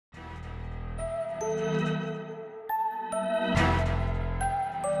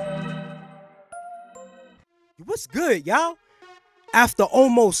What's good, y'all? After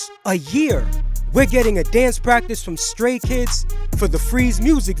almost a year, we're getting a dance practice from Stray Kids for the Freeze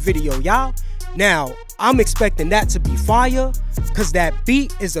music video, y'all. Now, I'm expecting that to be fire, cause that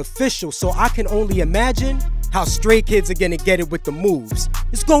beat is official, so I can only imagine how Stray Kids are gonna get it with the moves.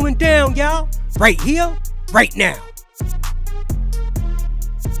 It's going down, y'all. Right here, right now.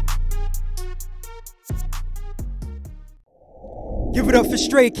 Give it up for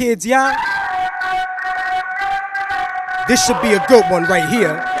Stray Kids, y'all. This should be a good one right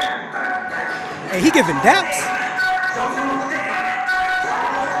here. Hey, he giving daps.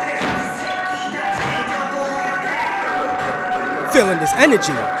 Feeling this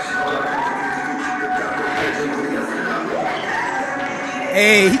energy.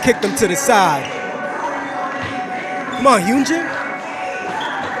 Hey, he kicked him to the side. Come on, Hyunjin.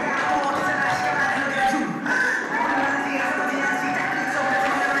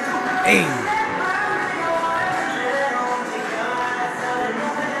 Hey.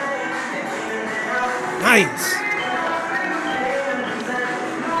 Nice.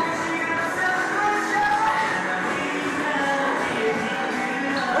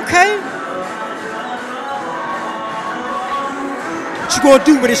 Okay. What you gonna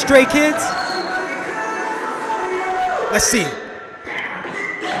do with it, Stray Kids? Let's see.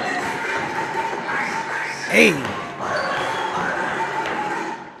 Hey.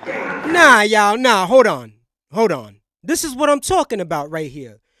 Nah, y'all, nah, hold on. Hold on. This is what I'm talking about right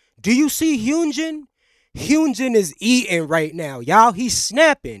here. Do you see Hyunjin? Hyunjin is eating right now, y'all. He's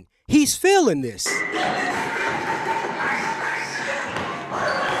snapping. He's feeling this.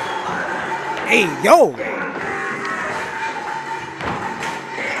 Hey, yo.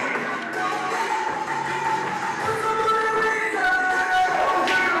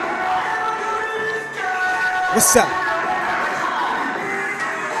 What's up?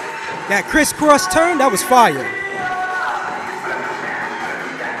 That crisscross turn, that was fire.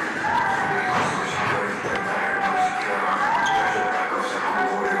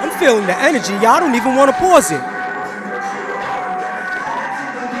 Feeling the energy, y'all. Don't even want to pause it.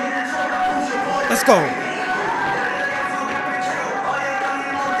 Let's go.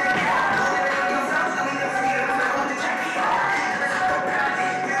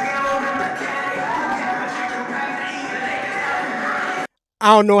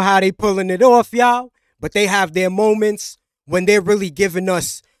 I don't know how they pulling it off, y'all, but they have their moments when they're really giving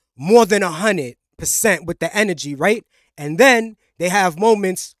us more than 100% with the energy, right? And then they have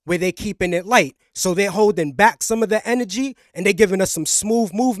moments where they're keeping it light. So they're holding back some of the energy and they're giving us some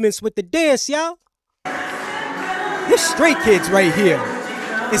smooth movements with the dance, y'all. This Stray Kids right here,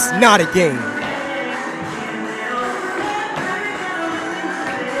 it's not a game.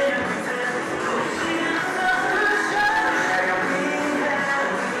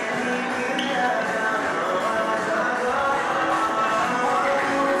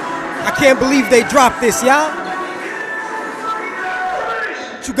 I can't believe they dropped this, y'all.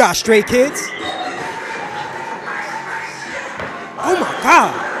 What you got, Stray Kids? Oh my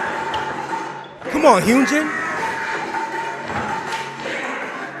God. Come on, Hyunjin.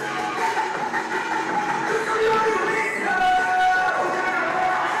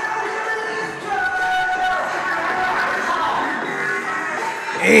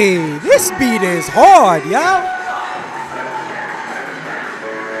 Hey, this beat is hard, y'all.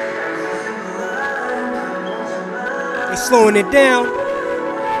 They're slowing it down.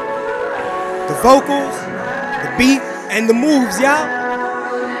 The vocals, the beat, and the moves, y'all.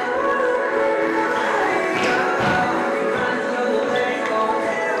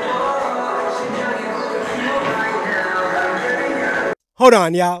 Hold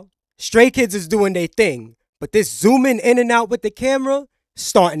on, y'all. Stray Kids is doing their thing, but this zooming in and out with the camera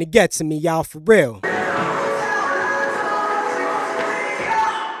starting to get to me, y'all, for real.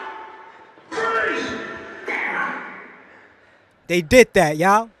 They did that,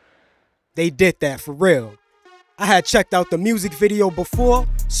 y'all. They did that for real. I had checked out the music video before,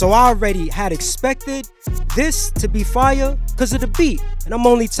 so I already had expected this to be fire because of the beat. And I'm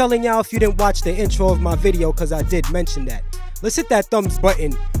only telling y'all if you didn't watch the intro of my video because I did mention that. Let's hit that thumbs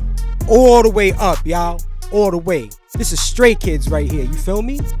button all the way up, y'all. All the way. This is Stray Kids right here, you feel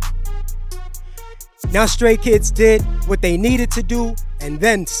me? Now Stray Kids did what they needed to do and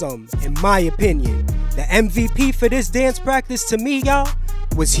then some, in my opinion. The MVP for this dance practice to me, y'all,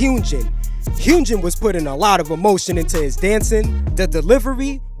 was Hyunjin. Hyunjin was putting a lot of emotion into his dancing. The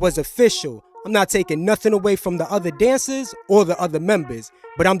delivery was official. I'm not taking nothing away from the other dancers or the other members,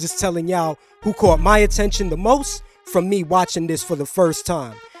 but I'm just telling y'all who caught my attention the most from me watching this for the first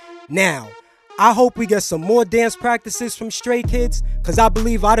time. Now, I hope we get some more dance practices from Stray Kids, cause I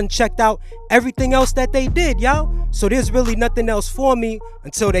believe I done checked out everything else that they did, y'all. So there's really nothing else for me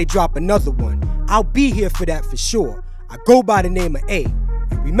until they drop another one. I'll be here for that for sure. I go by the name of A.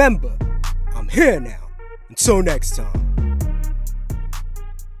 And remember, I'm here now. Until next time.